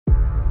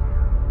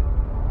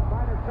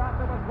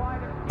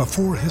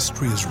Before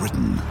history is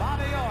written,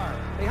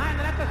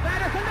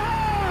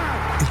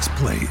 it's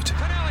played.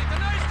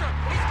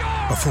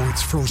 Before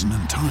it's frozen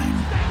in time,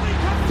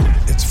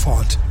 it's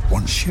fought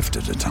one shift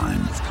at a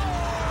time.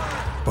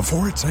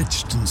 Before it's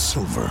etched in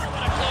silver,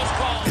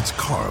 it's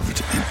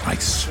carved in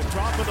ice.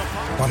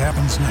 What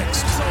happens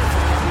next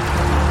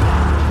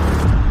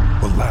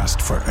will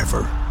last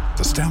forever.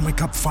 The Stanley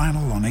Cup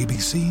Final on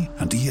ABC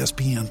and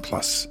ESPN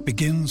Plus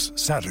begins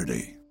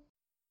Saturday.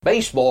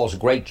 Baseball's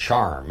great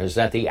charm is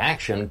that the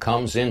action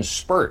comes in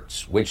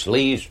spurts, which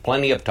leaves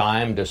plenty of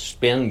time to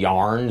spin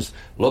yarns,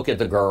 look at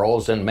the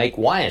girls, and make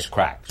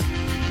wisecracks.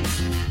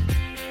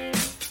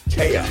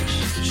 Chaos,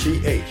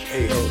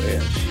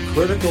 C-H-A-O-S,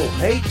 critical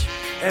hate,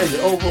 and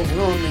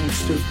overwhelming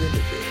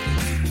stupidity.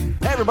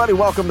 Hey everybody,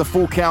 welcome to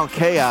Full Count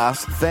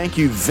Chaos. Thank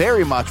you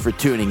very much for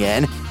tuning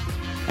in.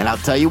 And I'll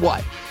tell you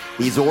what,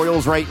 these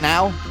Orioles right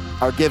now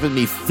are giving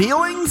me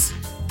feelings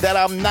that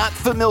I'm not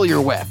familiar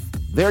with.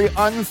 Very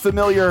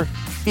unfamiliar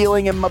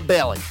feeling in my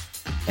belly.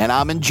 And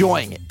I'm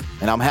enjoying it.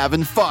 And I'm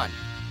having fun.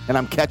 And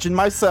I'm catching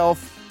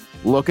myself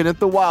looking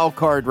at the wild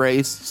card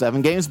race.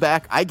 7 games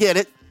back. I get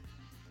it.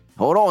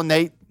 Hold on,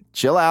 Nate.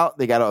 Chill out.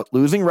 They got a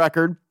losing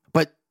record.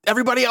 But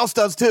everybody else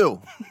does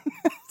too.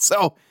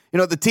 So,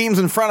 the teams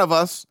in front of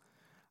us,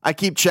 I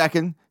keep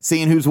checking,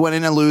 seeing who's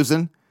winning and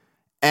losing.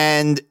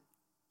 And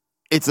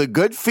it's a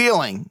good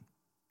feeling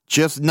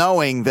just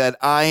knowing that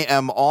I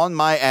am on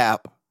my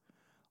app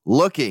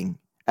looking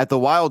at the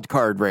wild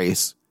card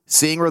race,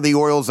 seeing where the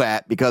Orioles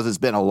at, because it's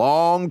been a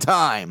long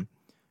time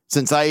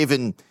since I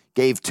even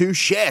gave 2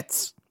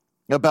 shits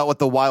about what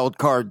the wild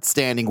card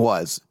standing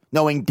was,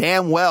 knowing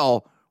damn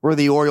well where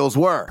the Orioles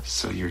were.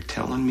 So you're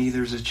telling me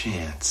there's a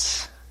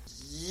chance?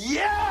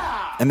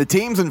 Yeah! And the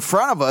teams in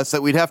front of us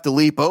that we'd have to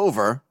leap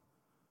over,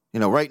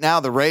 right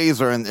now the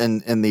Rays are in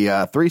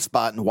the 3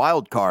 spot in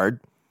wild card,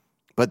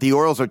 but the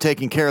Orioles are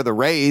taking care of the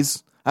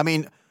Rays. I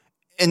mean,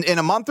 in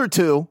a month or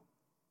two,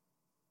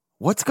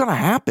 what's going to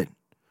happen?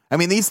 I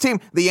mean, these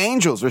teams, the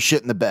Angels are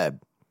shit in the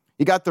bed.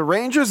 You got the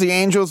Rangers, the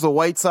Angels, the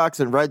White Sox,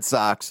 and Red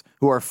Sox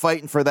who are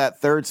fighting for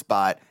that 3rd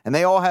spot, and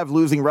they all have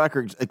losing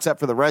records except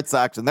for the Red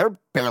Sox, and they're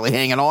barely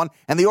hanging on,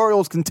 and the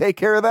Orioles can take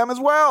care of them as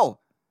well.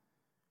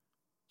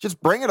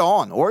 Just bring it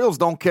on. Orioles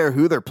don't care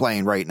who they're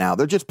playing right now.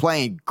 They're just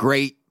playing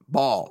great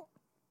ball.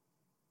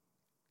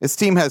 This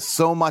team has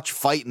so much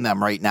fight in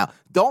them right now.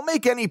 Don't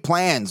make any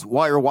plans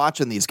while you're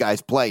watching these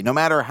guys play. No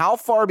matter how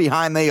far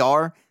behind they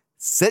are,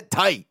 sit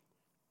tight.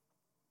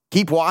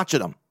 Keep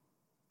watching them.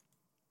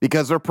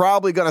 Because they're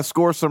probably going to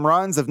score some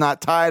runs, if not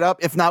tie it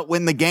up, if not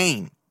win the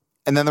game.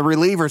 And then the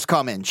relievers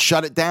come in,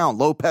 shut it down.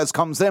 Lopez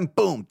comes in,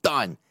 boom,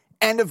 done.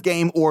 End of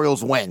game,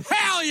 Orioles win.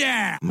 Hell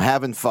yeah! I'm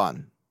having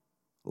fun.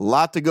 A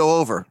lot to go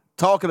over.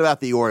 Talking about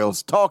the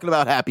Orioles, talking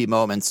about happy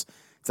moments.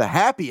 It's a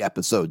happy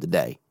episode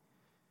today.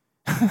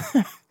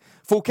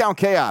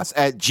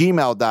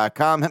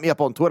 FullCountChaos@gmail.com. Hit me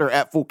up on Twitter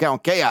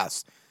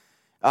 @FullCountChaos.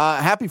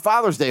 Happy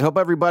Father's Day. Hope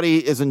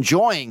everybody is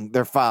enjoying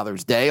their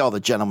Father's Day, all the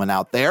gentlemen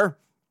out there.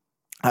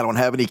 I don't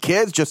have any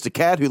kids, just a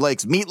cat who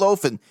likes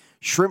meatloaf and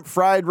shrimp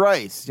fried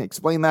rice.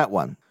 Explain that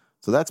one.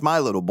 So that's my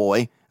little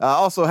boy.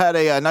 Also had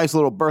a nice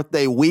little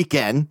birthday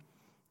weekend.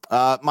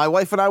 My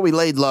wife and I, we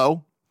laid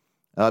low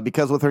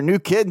because with her new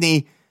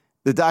kidney,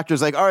 the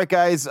doctor's like, all right,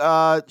 guys,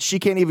 she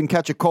can't even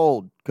catch a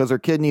cold because her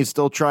kidney is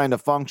still trying to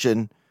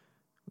function.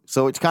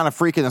 So it's kind of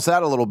freaking us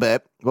out a little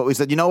bit. But we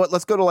said, you know what?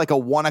 Let's go to like a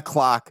 1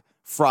 o'clock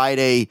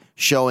Friday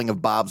showing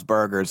of Bob's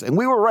Burgers. And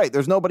we were right.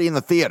 There's nobody in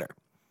the theater.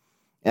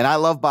 And I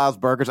love Bob's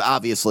Burgers,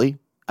 obviously.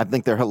 I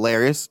think they're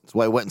hilarious. That's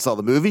why I went and saw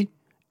the movie.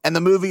 And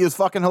the movie is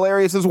fucking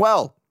hilarious as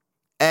well.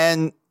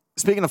 And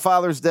speaking of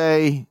Father's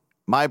Day,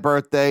 my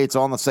birthday, it's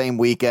on the same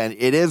weekend.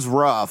 It is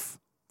rough.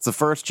 It's the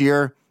first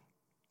year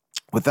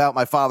without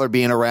my father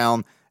being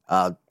around.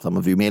 Some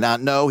of you may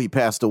not know, he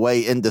passed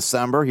away in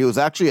December. He was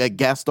actually a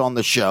guest on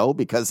the show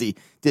because he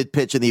did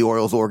pitch in the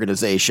Orioles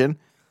organization.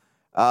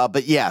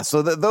 But yeah,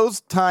 so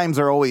those times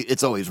are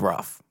always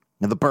rough.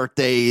 The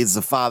birthdays,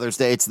 the Father's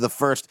Day, it's the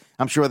first,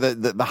 I'm sure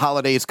the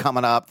holidays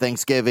coming up,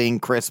 Thanksgiving,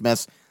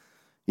 Christmas,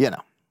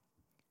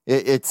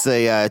 it's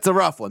a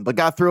rough one, but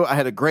got through it. I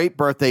had a great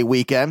birthday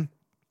weekend.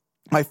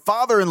 My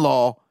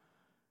father-in-law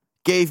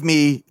gave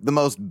me the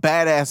most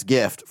badass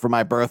gift for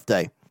my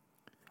birthday.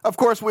 Of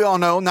course, we all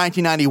know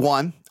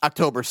 1991,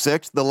 October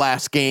 6th, the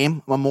last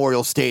game,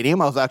 Memorial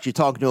Stadium. I was actually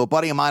talking to a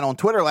buddy of mine on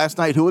Twitter last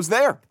night who was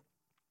there.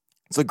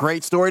 It's a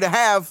great story to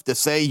have, to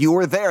say you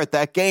were there at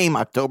that game,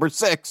 October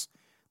 6th,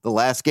 the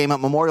last game at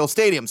Memorial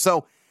Stadium.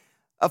 So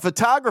a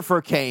photographer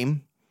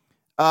came.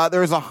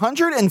 There was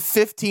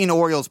 115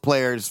 Orioles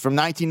players from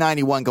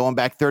 1991 going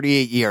back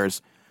 38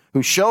 years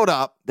who showed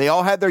up. They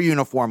all had their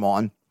uniform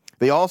on.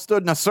 They all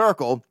stood in a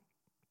circle,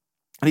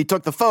 and he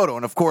took the photo.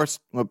 And, of course,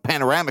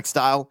 panoramic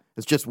style,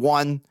 it's just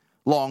one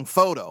long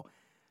photo.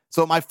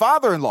 So my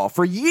father-in-law,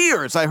 for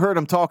years, I heard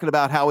him talking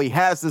about how he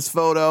has this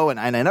photo, and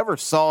I never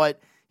saw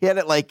it. He had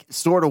it, like,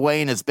 stored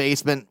away in his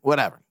basement,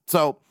 whatever.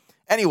 So,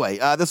 anyway,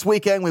 this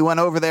weekend we went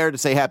over there to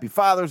say Happy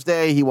Father's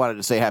Day. He wanted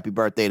to say happy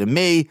birthday to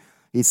me.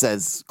 He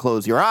says,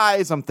 close your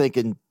eyes. I'm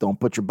thinking, don't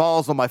put your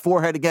balls on my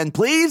forehead again,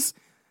 please.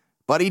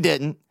 But he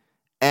didn't.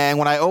 And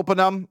when I opened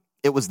them,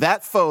 it was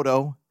that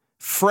photo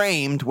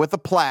framed with a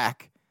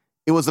plaque.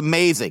 It was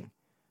amazing.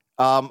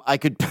 I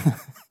could,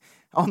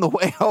 on the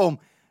way home,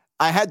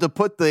 I had to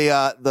put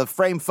the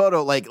framed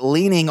photo like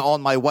leaning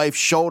on my wife's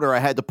shoulder. I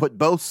had to put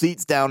both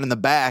seats down in the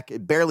back.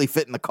 It barely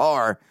fit in the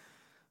car.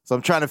 So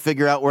I'm trying to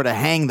figure out where to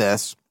hang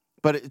this.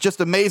 But it's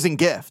just amazing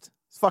gift.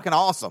 It's fucking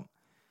awesome.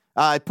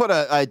 I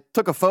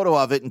took a photo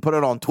of it and put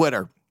it on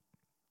Twitter.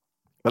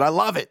 But I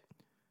love it.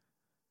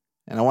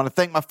 And I want to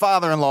thank my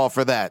father-in-law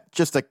for that.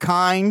 Just a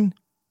kind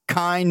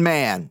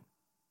man.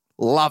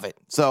 Love it.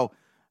 So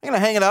I'm going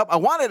to hang it up. I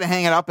wanted to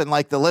hang it up in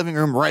like the living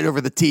room right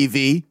over the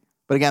TV.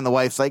 But again, the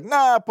wife's like,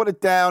 nah, put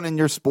it down in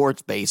your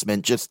sports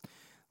basement.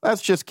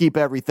 Let's just keep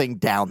everything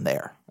down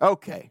there.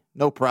 Okay,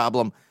 no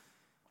problem.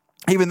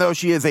 Even though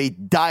she is a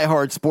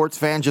diehard sports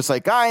fan, just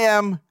like I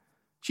am,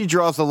 she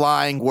draws a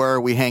line where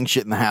we hang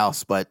shit in the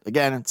house. But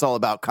again, it's all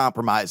about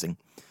compromising.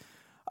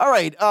 All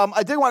right,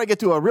 I did want to get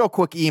to a real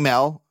quick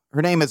email.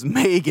 Her name is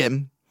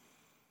Megan.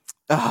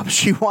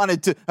 She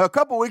wanted to, a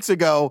couple weeks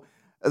ago,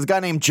 this guy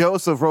named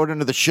Joseph wrote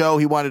into the show.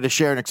 He wanted to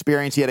share an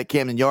experience he had at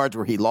Camden Yards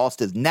where he lost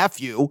his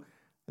nephew.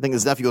 I think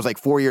his nephew was like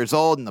 4 years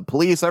old, and the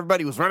police,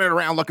 everybody was running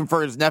around looking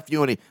for his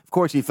nephew, and of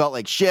course, he felt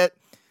like shit.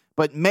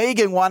 But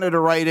Megan wanted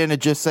to write in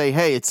and just say,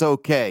 hey, it's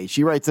okay.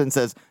 She writes in and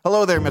says,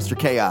 hello there, Mr.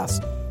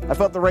 Chaos. I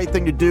felt the right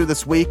thing to do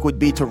this week would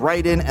be to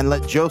write in and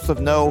let Joseph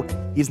know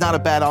he's not a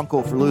bad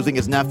uncle for losing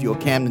his nephew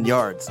at Camden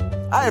Yards.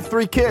 I have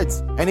 3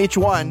 kids, and each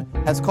one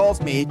has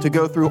caused me to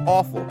go through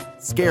awful,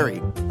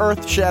 scary,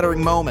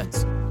 earth-shattering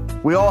moments.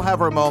 We all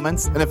have our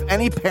moments, and if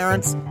any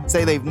parents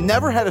say they've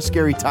never had a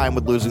scary time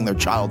with losing their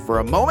child for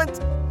a moment,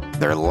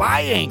 they're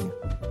lying.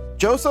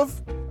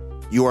 Joseph,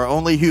 you are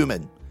only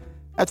human.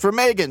 That's for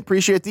Megan.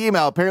 Appreciate the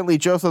email. Apparently,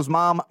 Joseph's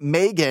mom,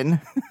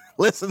 Megan,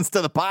 listens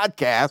to the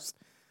podcast.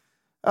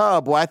 Oh,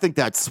 boy, I think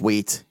that's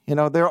sweet. You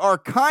know, there are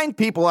kind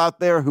people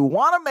out there who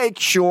want to make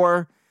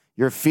sure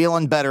you're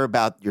feeling better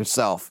about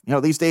yourself. You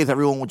know, these days,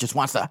 everyone just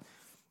wants to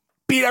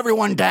beat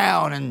everyone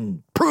down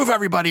and prove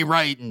everybody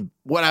right and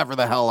whatever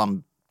the hell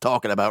I'm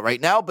talking about right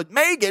now. But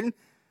Megan,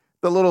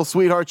 the little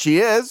sweetheart she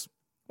is,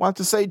 wants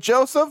to say,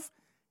 Joseph,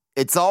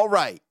 it's all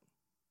right.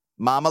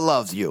 Mama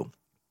loves you.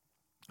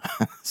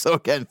 So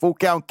again,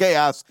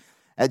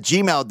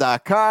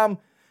 fullcountchaos@gmail.com. You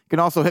can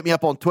also hit me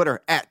up on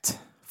Twitter at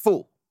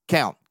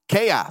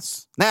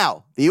fullcountchaos.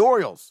 Now, the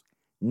Orioles,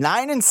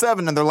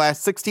 9-7 in their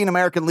last 16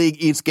 American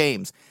League East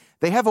games.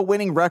 They have a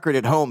winning record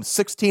at home,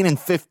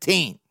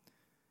 16-15.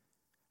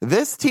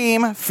 This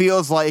team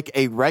feels like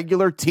a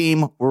regular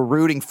team we're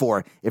rooting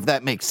for, if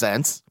that makes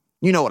sense.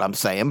 You know what I'm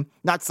saying.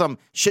 Not some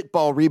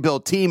shitball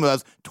rebuild team who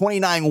has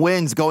 29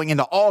 wins going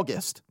into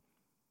August.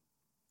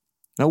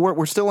 No,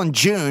 we're still in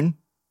June,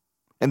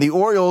 and the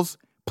Orioles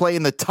play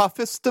in the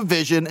toughest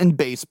division in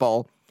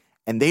baseball,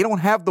 and they don't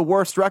have the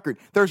worst record.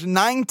 There's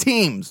 9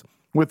 teams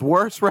with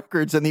worse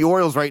records than the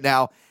Orioles right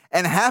now,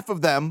 and half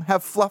of them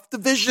have fluff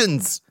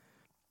divisions.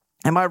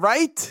 Am I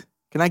right?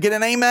 Can I get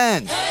an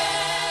amen?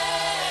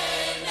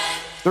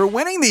 They're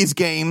winning these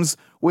games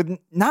with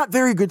not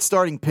very good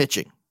starting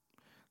pitching.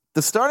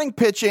 The starting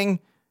pitching,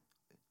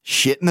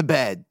 shit in the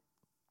bed.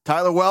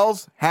 Tyler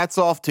Wells, hats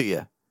off to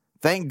you.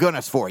 Thank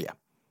goodness for you.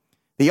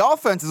 The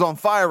offense is on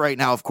fire right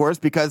now, of course,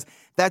 because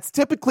that's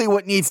typically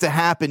what needs to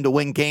happen to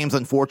win games,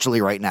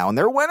 unfortunately, right now. And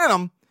they're winning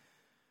them.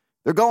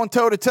 They're going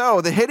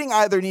toe-to-toe. The hitting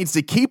either needs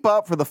to keep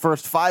up for the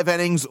first 5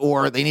 innings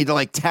or they need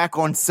to, tack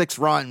on 6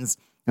 runs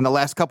in the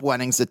last couple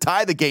innings to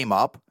tie the game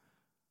up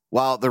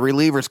while the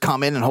relievers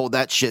come in and hold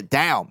that shit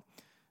down.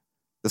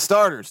 The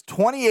starters,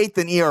 28th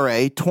in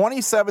ERA,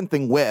 27th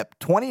in WHIP,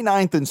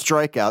 29th in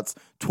strikeouts,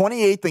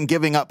 28th in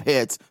giving up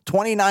hits,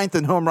 29th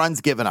in home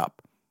runs given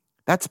up.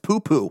 That's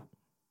poo-poo.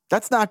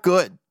 That's not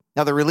good.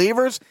 Now, the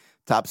relievers,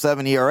 top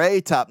 7 ERA,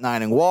 top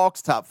 9 in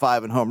walks, top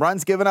 5 in home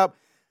runs given up.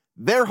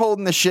 They're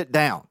holding the shit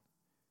down.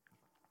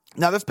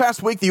 Now, this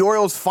past week, the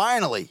Orioles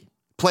finally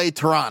played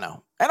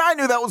Toronto. And I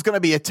knew that was going to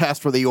be a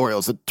test for the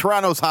Orioles.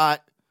 Toronto's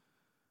hot.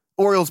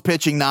 Orioles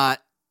pitching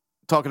not.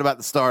 Talking about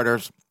the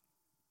starters.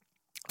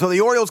 So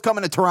the Orioles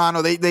coming to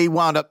Toronto, they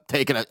wound up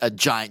taking a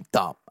giant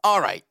dump. All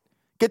right.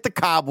 Get the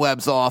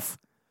cobwebs off.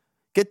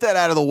 Get that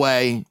out of the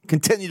way.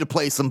 Continue to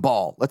play some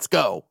ball. Let's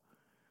go.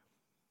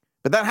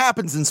 But that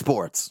happens in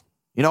sports.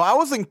 You know, I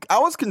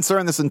was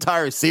concerned this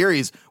entire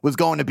series was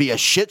going to be a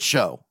shit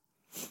show.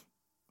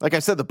 Like I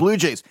said, the Blue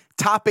Jays,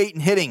 top 8 in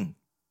hitting.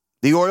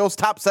 The Orioles,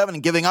 top 7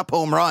 in giving up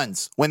home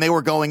runs when they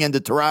were going into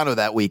Toronto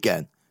that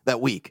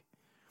week.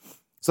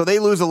 So they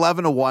lose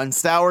 11-1.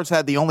 Stowers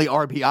had the only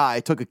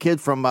RBI. Took a kid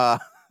from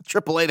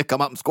AAA to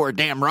come up and score a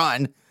damn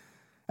run.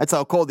 That's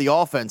how cold the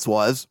offense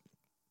was.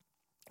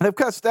 And of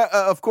course,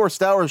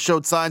 Stowers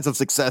showed signs of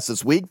success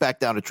this week. Back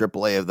down to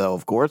AAA, though,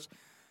 of course.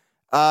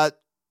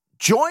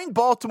 Joined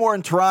Baltimore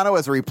and Toronto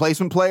as a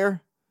replacement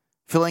player,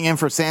 filling in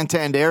for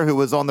Santander, who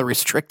was on the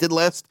restricted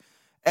list.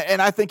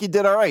 And I think he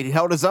did all right. He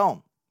held his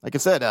own. Like I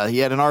said, he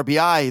had an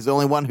RBI. He's the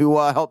only one who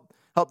helped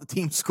the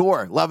team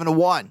score,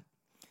 11-1.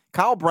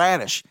 Kyle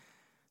Bradish,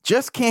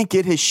 just can't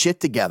get his shit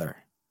together.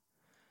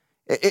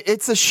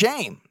 It's a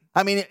shame.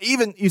 I mean,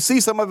 even you see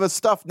some of his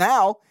stuff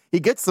now, he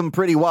gets some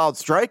pretty wild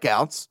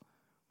strikeouts,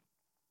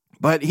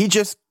 but he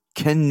just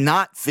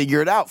cannot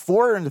figure it out.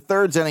 4 in the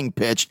third inning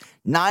pitched,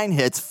 9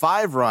 hits,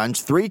 5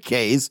 runs, 3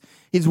 Ks.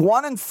 He's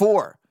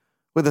 1-4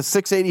 with a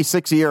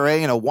 6.86 ERA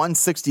and a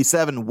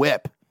 1.67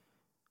 WHIP.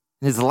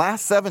 In his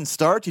last 7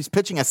 starts, he's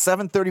pitching a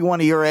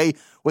 7.31 ERA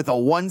with a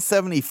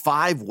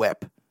 1.75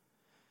 WHIP.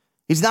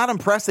 He's not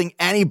impressing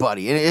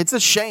anybody, and it's a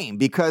shame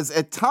because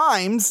at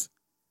times,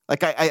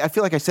 like I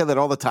feel like I say that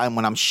all the time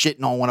when I'm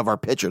shitting on one of our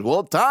pitchers.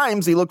 Well, at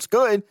times he looks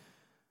good,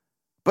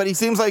 but he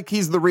seems like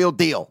he's the real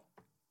deal.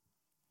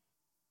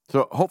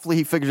 So hopefully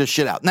he figures his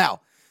shit out.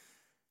 Now,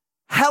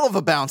 hell of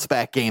a bounce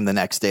back game the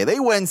next day. They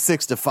win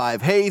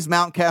 6-5. Hayes,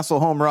 Mountcastle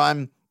home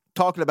run.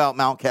 Talking about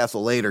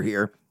Mountcastle later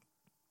here.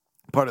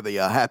 Part of the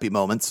happy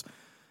moments.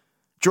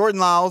 Jordan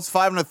Lyles,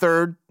 5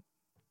 1/3.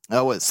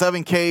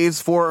 7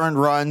 Ks, 4 earned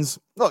runs.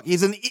 Look,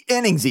 he's an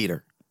innings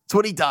eater. That's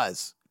what he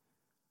does.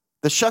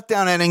 The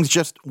shutdown innings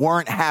just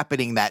weren't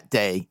happening that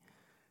day.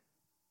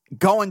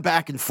 Going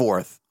back and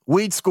forth.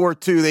 We'd score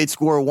 2, they'd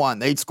score 1.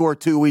 They'd score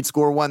 2, we'd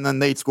score 1, then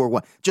they'd score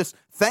 1. Just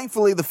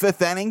thankfully, the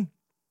 5th inning,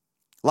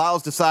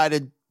 Lyles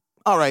decided,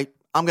 all right,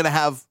 I'm going to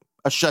have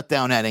a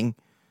shutdown inning.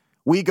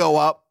 We go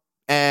up,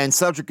 and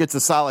Cedric gets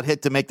a solid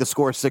hit to make the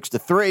score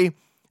 6-3,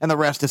 and the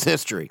rest is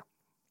history.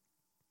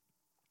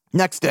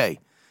 Next day,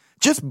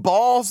 just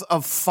balls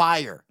of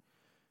fire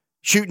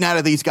shooting out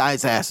of these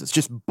guys' asses.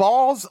 Just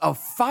balls of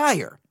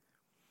fire.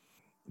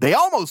 They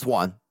almost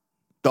won,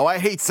 though I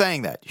hate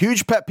saying that.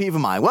 Huge pet peeve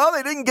of mine. Well,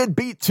 they didn't get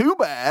beat too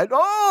bad.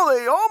 Oh,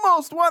 they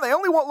almost won. They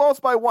only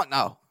lost by 1.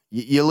 No,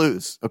 you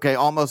lose. Okay,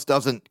 almost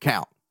doesn't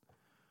count.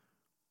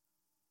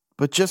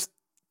 But just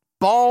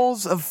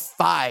balls of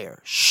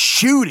fire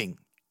shooting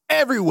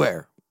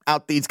everywhere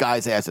out these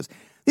guys' asses.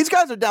 These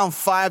guys are down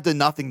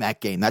 5-0 that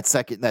game,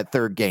 that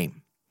third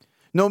game.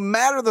 No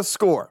matter the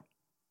score,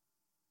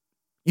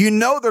 you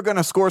know they're going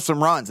to score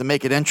some runs and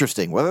make it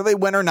interesting. Whether they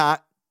win or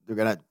not, they're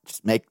going to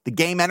just make the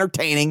game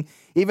entertaining.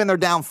 Even they're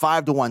down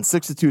 5-1,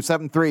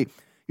 6-2, 7-3.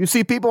 You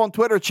see people on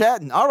Twitter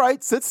chatting, all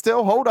right, sit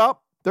still, hold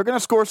up. They're going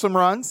to score some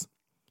runs.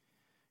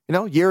 You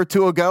know, a year or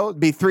two ago, it'd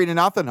be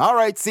 3-0. All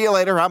right, see you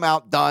later. I'm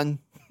out, done.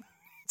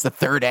 It's the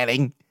third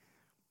inning.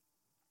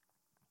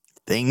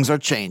 Things are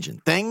changing.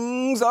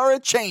 Things are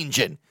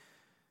a-changing.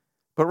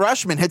 But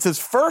Rutschman hits his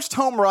first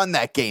home run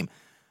that game.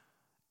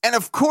 And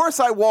of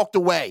course I walked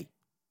away.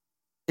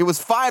 It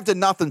was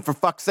 5-0 for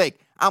fuck's sake.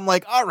 I'm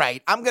like, all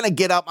right, I'm going to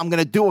get up. I'm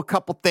going to do a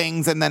couple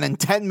things. And then in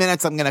 10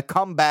 minutes, I'm going to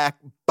come back.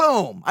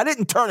 Boom. I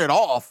didn't turn it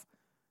off.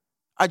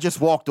 I just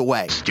walked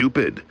away.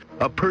 Stupid.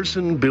 A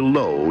person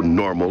below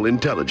normal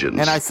intelligence.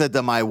 And I said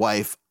to my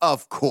wife,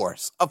 of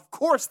course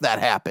that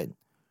happened.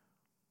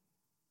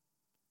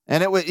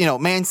 And it was,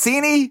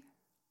 Mancini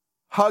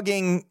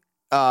hugging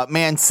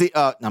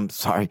Machado.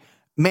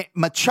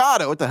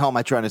 What the hell am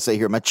I trying to say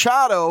here?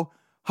 Machado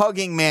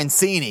hugging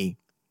Mancini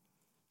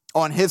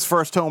on his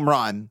first home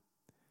run.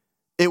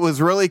 It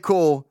was really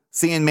cool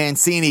seeing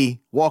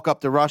Mancini walk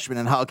up to Rutschman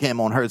and hug him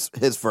on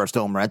his first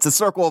home run. It's a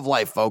circle of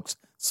life, folks.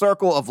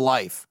 Circle of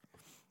life.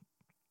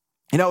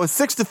 It was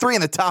 6-3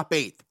 in the top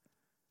 8.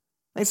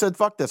 They said,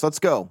 fuck this, let's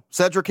go.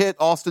 Cedric hit,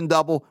 Austin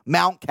double,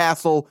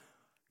 Mountcastle,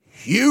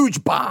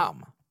 huge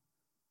bomb.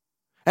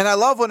 And I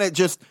love when it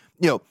just,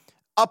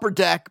 upper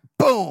deck,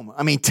 boom.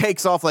 I mean,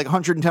 takes off like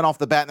 110 off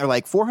the bat, and they're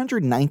like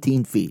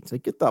 419 feet. It's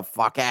like, get the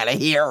fuck out of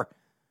here.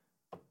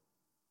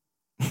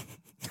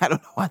 I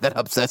don't know why that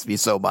upsets me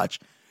so much.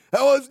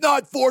 Oh, it's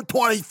not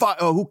 425.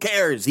 Oh, who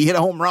cares? He hit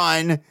a home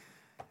run,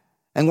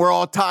 and we're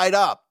all tied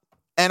up.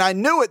 And I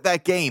knew it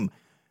that game.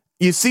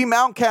 You see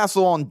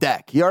Mountcastle on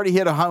deck. He already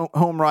hit a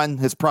home run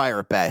his prior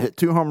at bat. Hit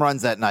 2 home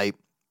runs that night.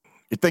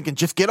 You're thinking,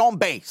 just get on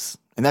base.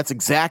 And that's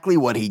exactly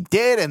what he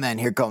did. And then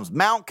here comes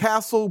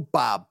Mountcastle.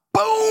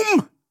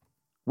 Boom!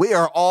 We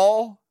are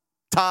all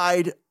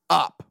tied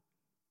up.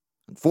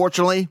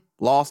 Unfortunately,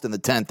 lost in the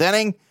 10th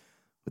inning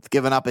with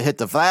giving up a hit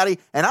to Vladdy.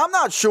 And I'm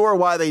not sure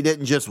why they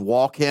didn't just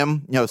walk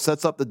him.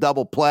 Sets up the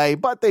double play.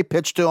 But they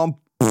pitched to him.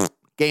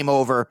 Game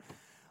over.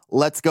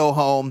 Let's go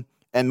home.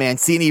 And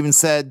Mancini even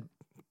said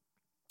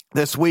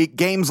this week,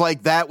 games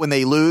like that, when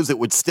they lose, it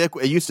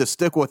used to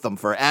stick with them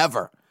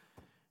forever.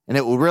 And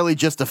it will really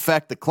just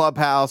affect the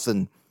clubhouse,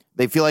 and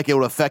they feel like it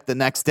will affect the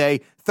next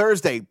day.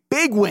 Thursday,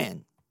 big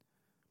win.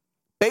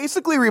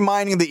 Basically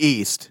reminding the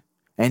East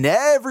and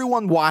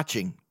everyone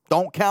watching,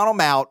 don't count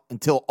them out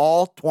until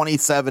all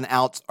 27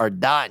 outs are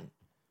done,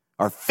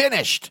 are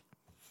finished.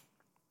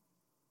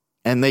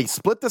 And they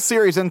split the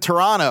series in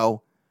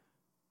Toronto.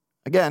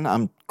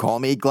 Again, call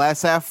me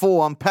glass half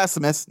full. I'm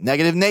pessimist.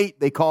 Negative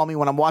Nate, they call me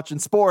when I'm watching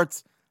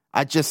sports.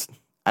 I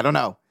don't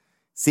know.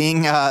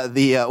 Seeing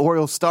the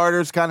Orioles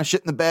starters kind of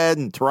shit in the bed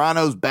and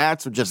Toronto's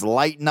bats are just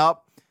lighting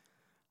up.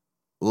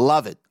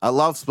 Love it. I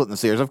love splitting the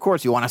series. Of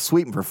course, you want to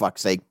sweep them for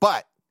fuck's sake.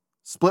 But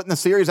splitting the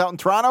series out in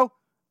Toronto,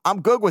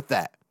 I'm good with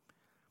that.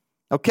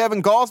 Now,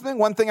 Kevin Gausman,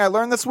 one thing I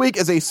learned this week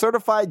is a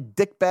certified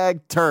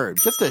dickbag turd.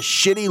 Just a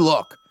shitty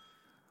look.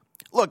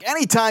 look,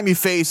 anytime you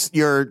face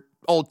your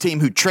old team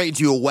who trades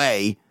you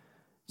away,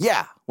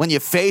 yeah, when you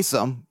face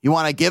them, you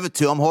want to give it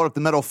to them, hold up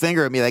the middle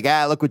finger and be like,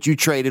 look what you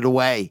traded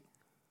away.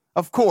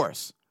 Of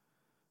course.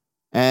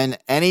 And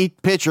any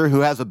pitcher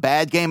who has a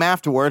bad game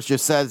afterwards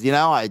just says,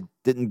 I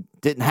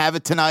didn't have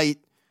it tonight.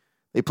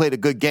 They played a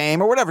good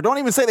game or whatever. Don't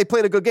even say they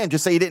played a good game.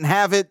 Just say you didn't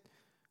have it.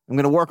 I'm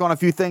going to work on a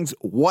few things.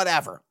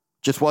 Whatever.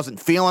 Just wasn't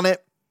feeling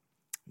it.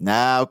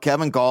 Now,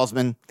 Kevin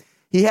Gausman,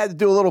 he had to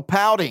do a little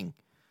pouting.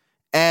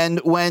 And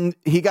when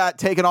he got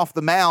taken off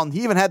the mound,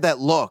 he even had that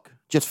look,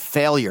 just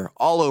failure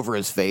all over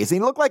his face. He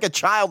looked like a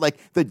child, like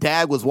the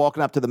dad was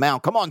walking up to the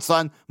mound. Come on,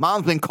 son.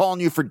 Mom's been calling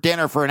you for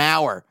dinner for an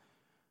hour.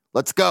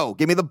 Let's go.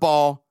 Give me the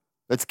ball.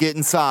 Let's get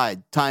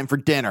inside. Time for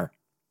dinner.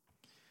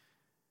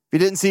 If you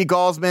didn't see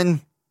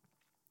Gausman,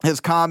 his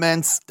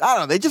comments, I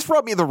don't know, they just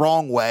rubbed me the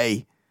wrong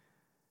way.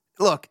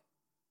 Look,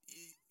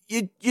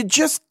 you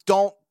just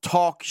don't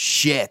talk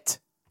shit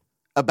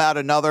about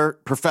another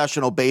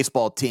professional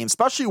baseball team,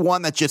 especially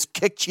one that just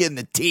kicked you in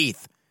the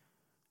teeth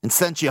and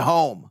sent you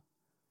home.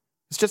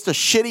 It's just a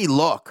shitty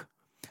look.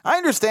 I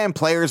understand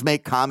players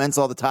make comments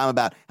all the time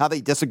about how they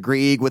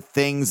disagree with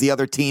things the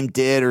other team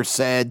did or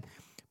said,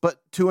 but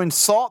to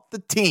insult the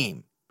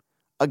team,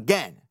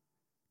 again,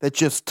 that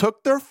just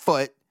took their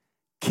foot,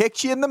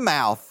 kicked you in the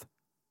mouth,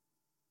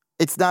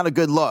 it's not a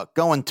good look.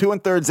 Going 2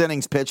 3/4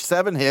 innings pitched,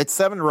 7 hits,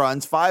 7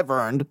 runs, 5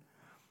 earned.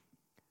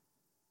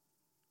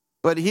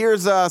 But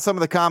here's some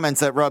of the comments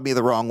that rubbed me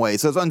the wrong way.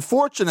 So it's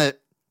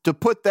unfortunate to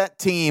put that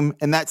team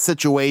in that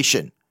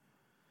situation.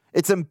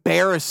 It's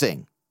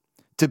embarrassing,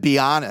 to be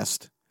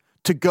honest,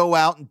 to go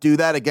out and do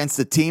that against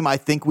a team I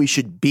think we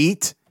should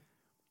beat.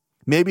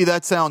 Maybe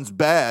that sounds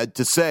bad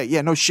to say.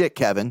 Yeah, no shit,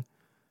 Kevin.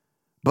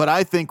 But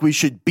I think we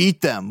should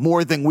beat them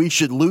more than we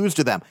should lose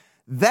to them.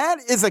 That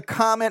is a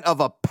comment of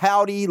a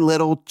pouty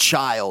little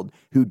child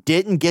who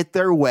didn't get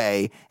their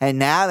way, and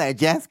now they're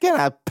just going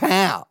to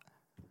pout.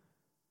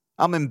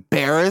 I'm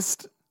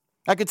embarrassed.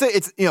 I could say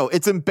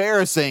it's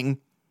embarrassing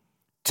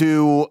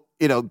to,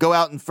 go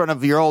out in front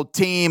of your old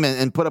team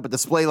and put up a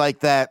display like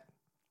that.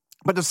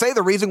 But to say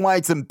the reason why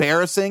it's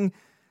embarrassing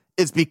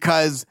is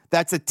because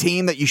that's a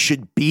team that you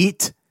should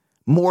beat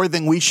more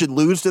than we should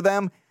lose to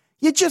them,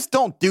 you just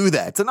don't do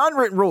that. It's an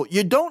unwritten rule.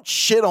 You don't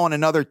shit on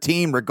another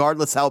team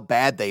regardless how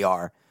bad they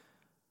are.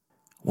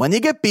 When you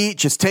get beat,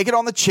 just take it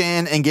on the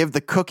chin and give the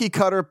cookie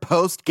cutter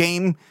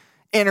post-game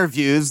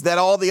interviews that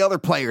all the other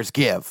players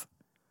give.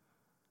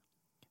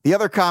 The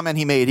other comment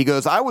he made, he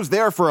goes, I was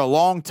there for a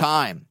long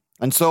time,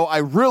 and so I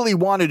really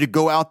wanted to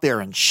go out there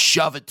and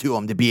shove it to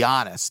him, to be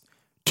honest.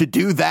 To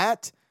do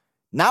that,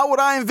 not what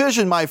I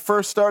envisioned my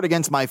first start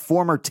against my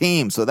former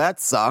team, so that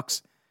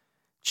sucks.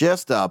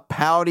 Just a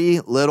pouty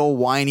little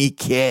whiny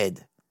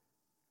kid.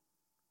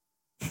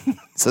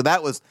 So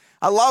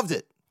I loved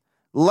it.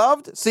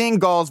 Loved seeing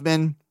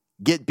Gausman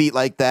get beat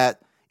like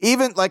that.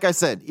 Even, like I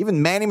said,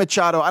 even Manny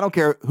Machado, I don't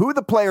care who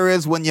the player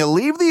is, when you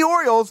leave the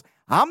Orioles,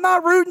 I'm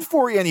not rooting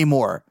for you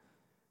anymore.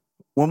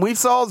 When we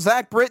saw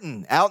Zach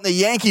Britton out in the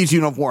Yankees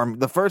uniform,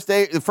 the first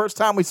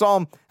time we saw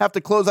him have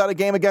to close out a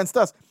game against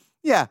us,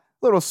 yeah,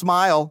 little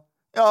smile.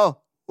 Oh,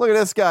 look at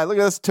this guy. Look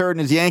at this turd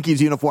in his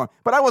Yankees uniform.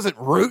 But I wasn't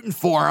rooting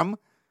for him.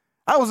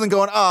 I wasn't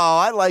going,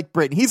 I like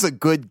Britton. He's a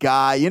good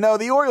guy.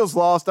 The Orioles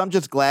lost. I'm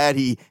just glad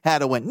he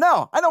had a win.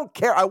 No, I don't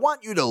care. I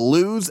want you to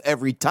lose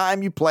every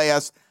time you play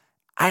us.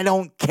 I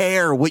don't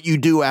care what you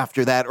do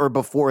after that or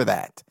before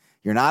that.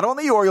 You're not on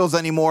the Orioles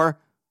anymore.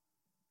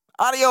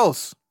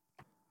 Adios.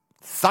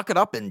 Suck it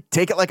up and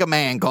take it like a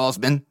man,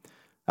 Gausman.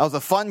 That was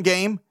a fun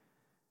game.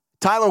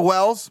 Tyler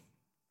Wells,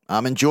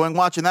 I'm enjoying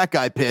watching that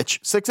guy pitch.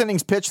 6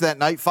 innings pitched that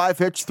night, 5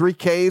 hits, 3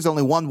 Ks,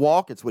 only 1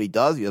 walk. It's what he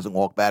does. He doesn't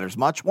walk batters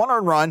much. 1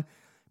 earned run.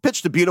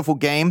 Pitched a beautiful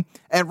game.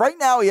 And right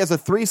now he has a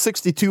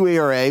 3.62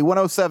 ERA,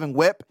 107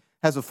 whip,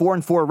 has a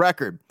 4-4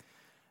 record.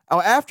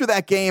 After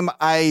that game,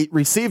 I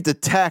received a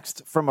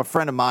text from a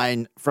friend of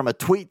mine from a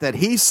tweet that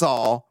he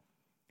saw.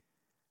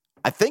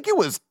 I think it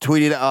was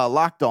tweeted,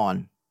 Locked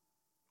On.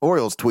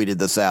 Orioles tweeted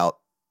this out.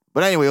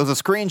 But anyway, it was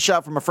a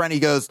screenshot from a friend. He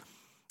goes,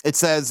 it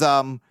says,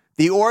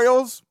 the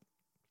Orioles,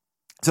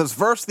 it says,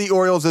 versus the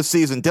Orioles this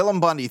season,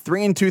 Dylan Bundy,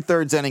 3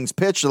 2/3 innings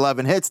pitched,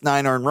 11 hits,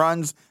 9 earned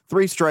runs,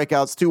 3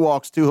 strikeouts, 2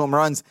 walks, 2 home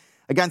runs.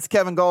 Against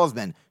Kevin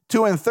Gausman,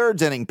 2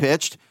 1/3 inning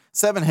pitched,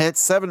 7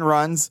 hits, 7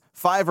 runs,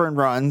 5 earned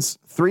runs,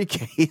 3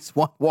 Ks,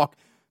 1 walk.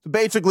 So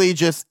basically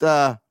just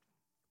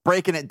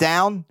breaking it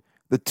down,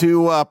 the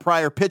 2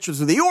 prior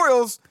pitchers of the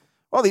Orioles,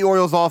 well, the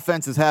Orioles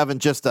offense is having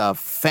just a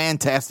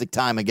fantastic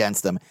time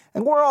against them,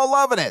 and we're all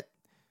loving it.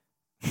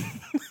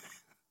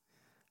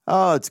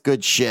 Oh, it's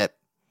good shit.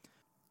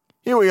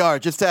 Here we are,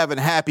 just having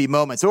happy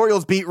moments.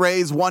 Orioles beat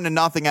Rays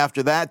 1-0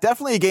 after that.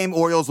 Definitely a game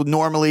Orioles would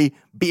normally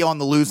be on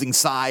the losing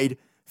side,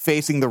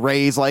 facing the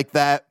Rays like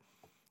that.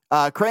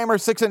 Kramer,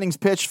 6 innings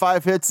pitched,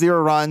 5 hits,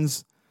 0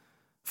 runs,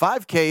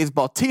 5 Ks.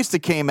 Bautista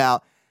came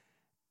out.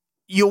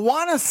 You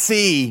want to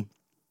see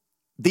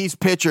these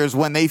pitchers,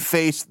 when they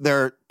face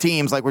their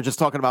teams, like we're just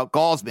talking about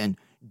Gausman,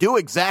 do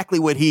exactly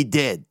what he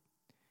did.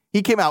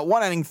 He came out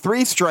 1 inning,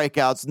 3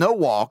 strikeouts, no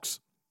walks,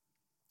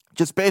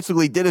 just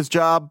basically did his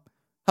job,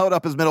 held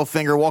up his middle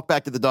finger, walked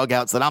back to the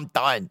dugout, said, I'm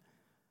done.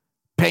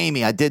 Pay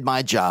me. I did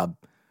my job.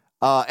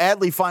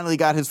 Adley finally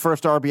got his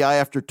first RBI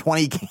after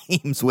 20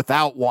 games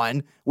without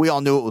one. We all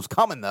knew it was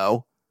coming,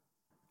 though.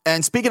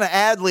 And speaking of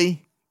Adley,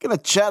 going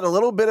to chat a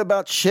little bit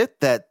about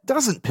shit that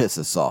doesn't piss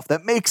us off,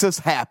 that makes us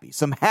happy.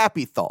 Some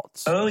happy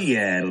thoughts. Oh,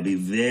 yeah, it'll be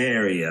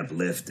very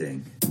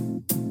uplifting.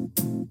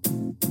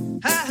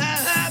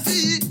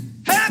 Happy.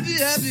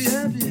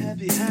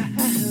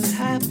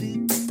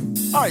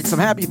 All right, some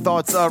happy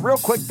thoughts. Real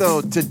quick,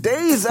 though,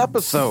 today's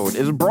episode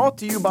is brought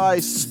to you by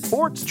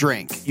Sports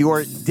Drink,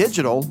 your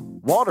digital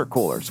water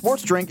cooler.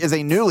 Sports Drink is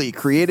a newly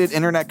created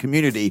internet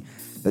community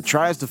that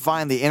tries to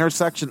find the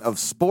intersection of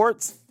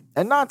sports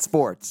and not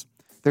sports.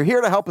 They're here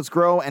to help us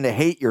grow and to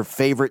hate your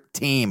favorite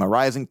team. A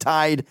rising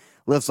tide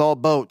lifts all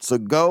boats, so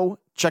go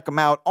check them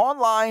out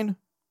online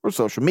or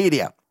social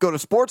media. Go to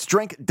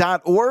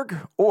sportsdrink.org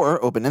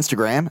or open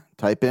Instagram,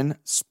 type in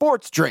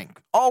Sports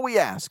Drink. All we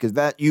ask is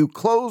that you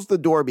close the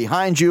door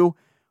behind you.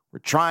 We're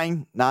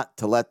trying not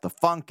to let the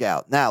funk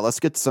out. Now, let's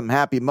get to some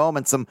happy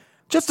moments.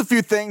 Just a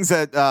few things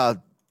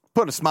that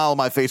put a smile on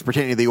my face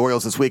pertaining to the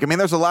Orioles this week. I mean,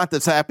 there's a lot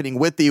that's happening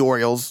with the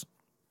Orioles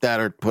that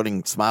are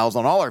putting smiles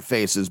on all our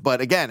faces. But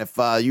again, if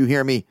you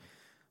hear me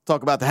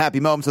talk about the happy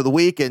moments of the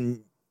week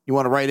and you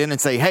want to write in and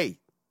say, hey,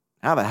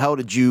 how the hell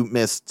did you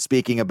miss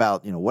speaking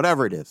about,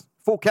 whatever it is,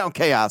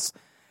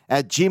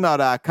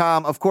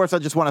 fullcountchaos@gmail.com. Of course, I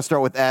just want to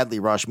start with Adley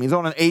Rutschman. He's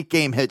on an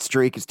 8-game hit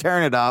streak. He's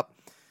tearing it up.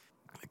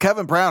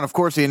 Kevin Brown, of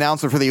course, the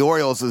announcer for the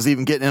Orioles, is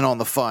even getting in on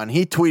the fun.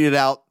 He tweeted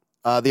out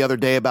the other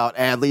day about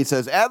Adley. He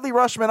says, Adley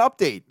Rutschman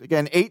update.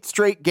 Again, 8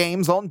 straight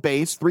games on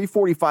base,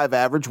 345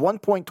 average,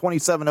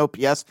 1.27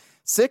 OPS,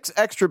 6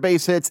 extra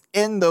base hits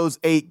in those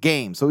 8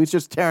 games. So he's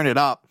just tearing it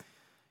up.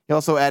 He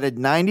also added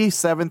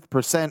 97th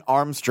percent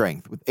arm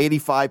strength with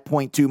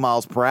 85.2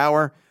 miles per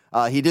hour.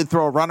 He did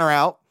throw a runner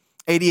out,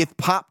 80th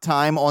pop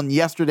time on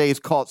yesterday's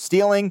caught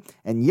stealing.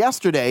 And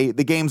yesterday,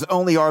 the game's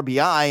only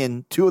RBI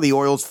and 2 of the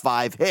Orioles'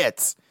 5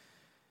 hits.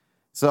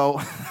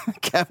 So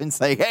Kevin's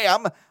saying, hey,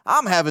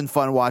 I'm having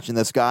fun watching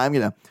this guy. I'm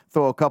going to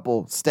throw a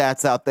couple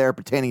stats out there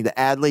pertaining to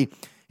Adley.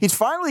 He's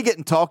finally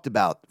getting talked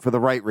about for the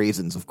right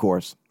reasons, of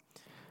course.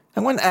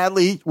 And when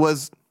Adley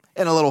was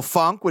in a little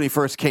funk when he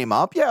first came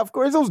up, yeah, of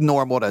course, it was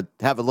normal to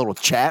have a little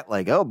chat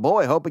like, oh,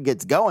 boy, hope it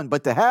gets going.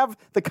 But to have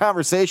the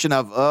conversation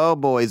of, oh,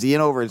 boy, is he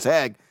in over his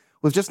head,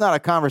 was just not a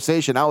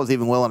conversation I was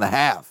even willing to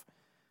have.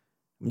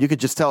 You could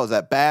just tell his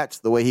at-bats,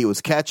 the way he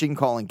was catching,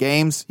 calling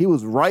games. He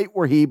was right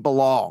where he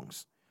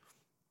belongs.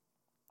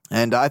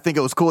 And I think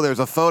it was cool. There was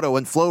a photo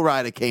when Flo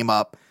Rida came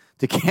up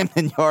to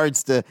Camden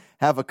Yards to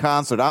have a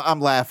concert.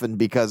 I'm laughing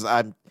because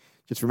I'm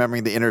just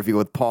remembering the interview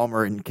with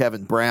Palmer and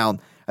Kevin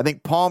Brown. I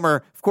think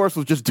Palmer, of course,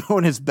 was just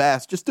doing his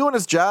best, just doing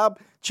his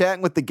job,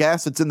 chatting with the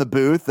guests that's in the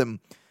booth. And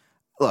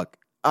look,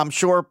 I'm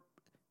sure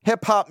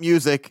hip-hop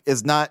music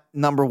is not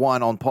number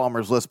one on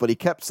Palmer's list, but he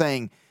kept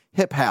saying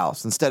hip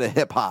house instead of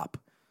hip-hop.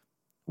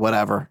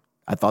 Whatever.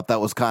 I thought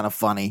that was kind of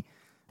funny.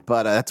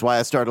 But that's why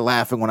I started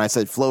laughing when I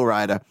said Flo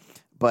Rida.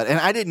 And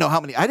I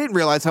didn't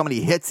realize how many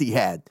hits he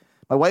had.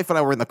 My wife and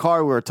I were in the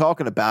car, we were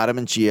talking about him,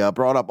 and she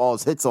brought up all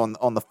his hits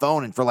on the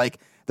phone, and for like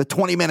the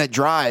 20-minute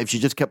drive, she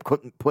just kept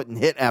putting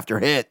hit after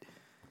hit.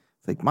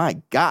 It's like,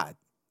 my God,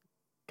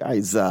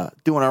 guy's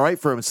doing all right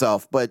for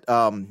himself. But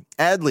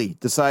Adley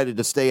decided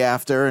to stay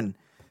after and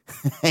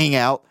hang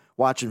out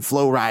watching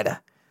Flo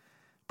Rida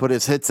put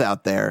his hits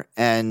out there.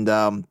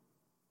 And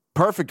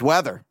perfect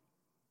weather.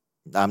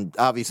 I'm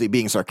obviously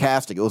being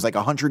sarcastic. It was like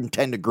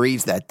 110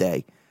 degrees that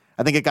day.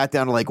 I think it got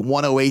down to like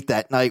 108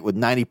 that night with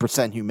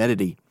 90%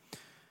 humidity.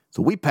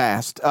 So we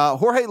passed.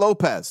 Jorge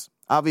Lopez,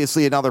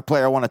 obviously another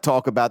player I want to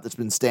talk about that's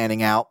been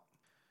standing out.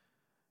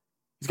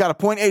 He's got a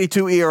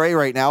 .82 ERA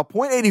right now,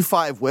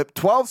 .85 whip,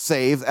 12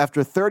 saves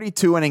after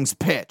 32 innings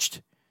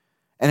pitched.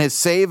 And his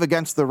save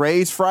against the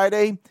Rays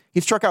Friday, he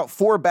struck out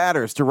 4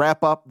 batters to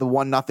wrap up the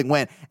 1-0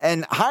 win.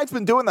 And Hyde's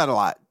been doing that a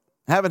lot,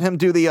 having him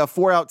do the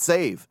 4-out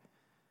save.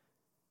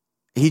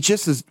 He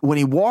just is, when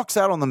he walks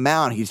out on the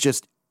mound, he's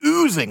just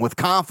oozing with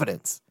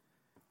confidence.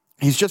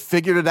 He's just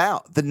figured it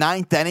out. The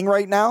 9th inning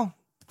right now,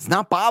 it's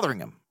not bothering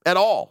him at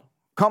all.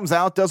 Comes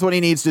out, does what he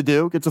needs to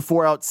do, gets a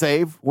 4-out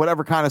save,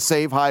 whatever kind of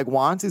save Hyde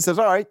wants. He says,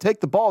 all right, take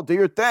the ball, do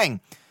your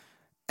thing.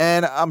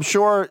 And I'm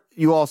sure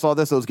you all saw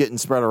this. It was getting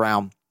spread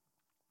around.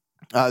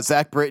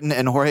 Zach Britton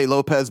and Jorge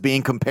Lopez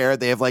being compared.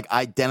 They have like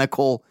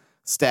identical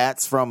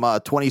stats from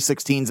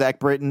 2016 Zach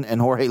Britton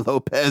and Jorge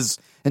Lopez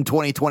in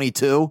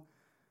 2022.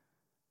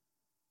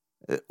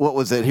 What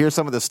was it? Here's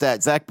some of the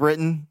stats. Zach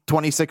Britton,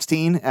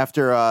 2016,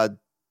 after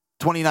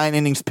 29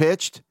 innings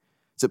pitched,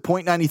 it's at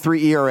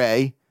 .93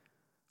 ERA.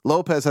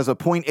 Lopez has a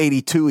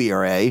 .82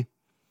 ERA.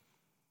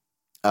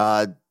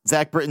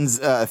 Zach Britton's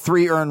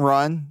 3 earned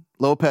run.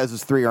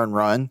 Lopez's 3 earned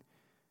run.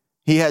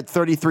 He had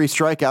 33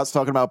 strikeouts,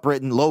 talking about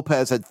Britton.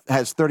 Lopez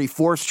has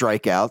 34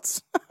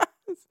 strikeouts.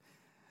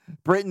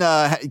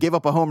 Britton gave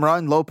up a home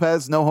run.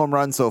 Lopez, no home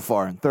run so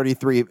far in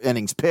 33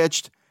 innings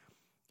pitched.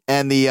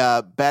 And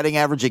the batting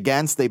average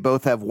against, they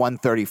both have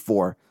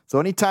 134. So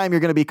anytime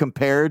you're going to be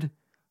compared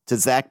to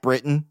Zach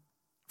Britton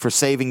for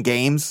saving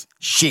games,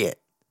 shit,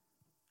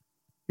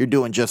 you're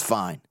doing just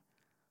fine.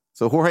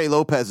 So Jorge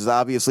Lopez is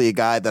obviously a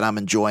guy that I'm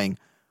enjoying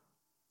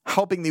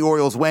helping the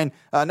Orioles win.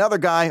 Another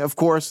guy, of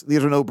course,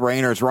 these are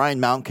no-brainers, Ryan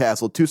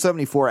Mountcastle,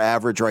 274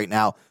 average right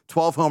now,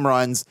 12 home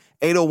runs,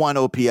 801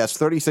 OPS,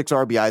 36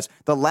 RBIs.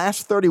 The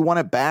last 31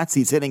 at-bats,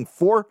 he's hitting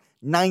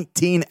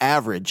 .419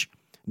 average,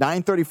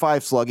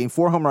 935 slugging,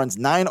 4 home runs,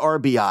 9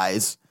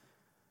 RBIs.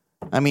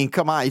 I mean,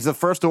 come on. He's the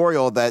first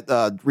Oriole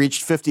that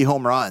reached 50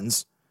 home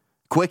runs.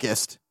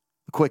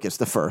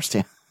 The first.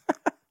 Yeah.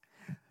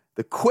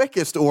 The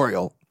quickest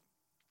Oriole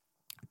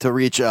to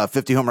reach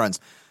 50 home runs.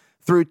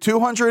 Through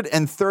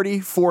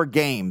 234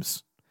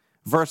 games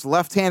versus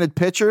left-handed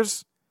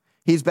pitchers,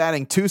 he's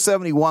batting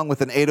 .271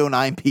 with an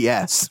 809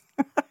 PS.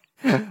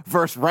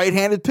 Versus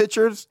right-handed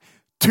pitchers,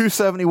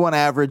 .271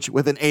 average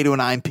with an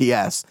 809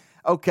 PS.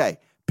 Okay,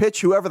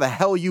 pitch whoever the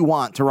hell you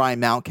want to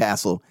Ryan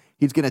Mountcastle.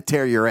 He's going to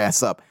tear your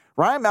ass up.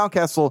 Ryan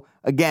Mountcastle,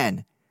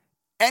 again,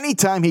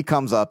 anytime he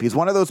comes up, he's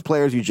one of those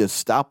players you just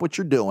stop what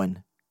you're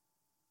doing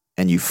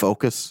and you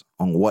focus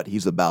on what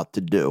he's about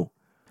to do.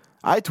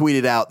 I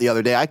tweeted out the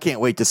other day, I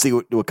can't wait to see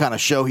what kind of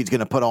show he's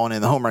going to put on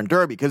in the home run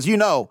derby, because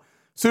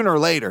sooner or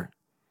later,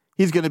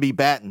 he's going to be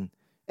batting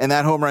in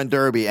that home run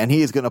derby, and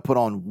he is going to put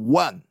on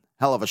one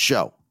hell of a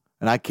show,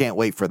 and I can't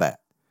wait for that.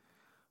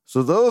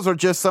 So those are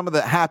just some of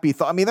the happy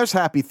thoughts. I mean, there's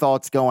happy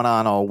thoughts going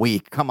on all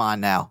week. Come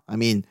on now. I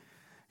mean,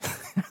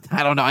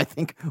 I don't know. I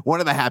think one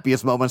of the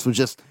happiest moments was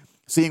just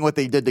seeing what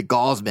they did to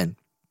Gausman.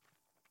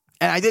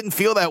 And I didn't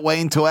feel that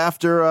way until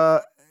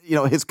after,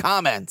 his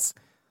comments.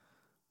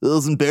 I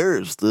was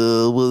embarrassed.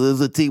 There's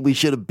a team we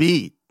should have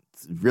beat.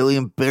 It's really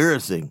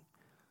embarrassing.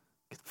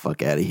 Get the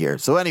fuck out of here.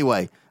 So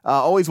anyway,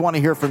 always want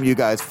to hear from you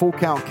guys.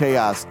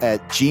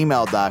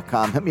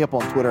 FullCountChaos@gmail.com. Hit me up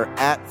on Twitter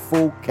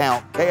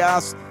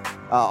 @FullCountChaos.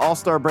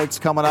 All-Star break's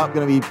coming up.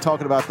 Going to be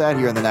talking about that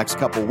here in the next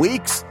couple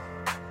weeks.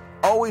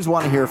 Always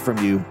want to hear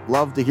from you.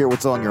 Love to hear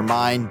what's on your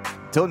mind.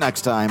 Till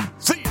next time.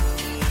 See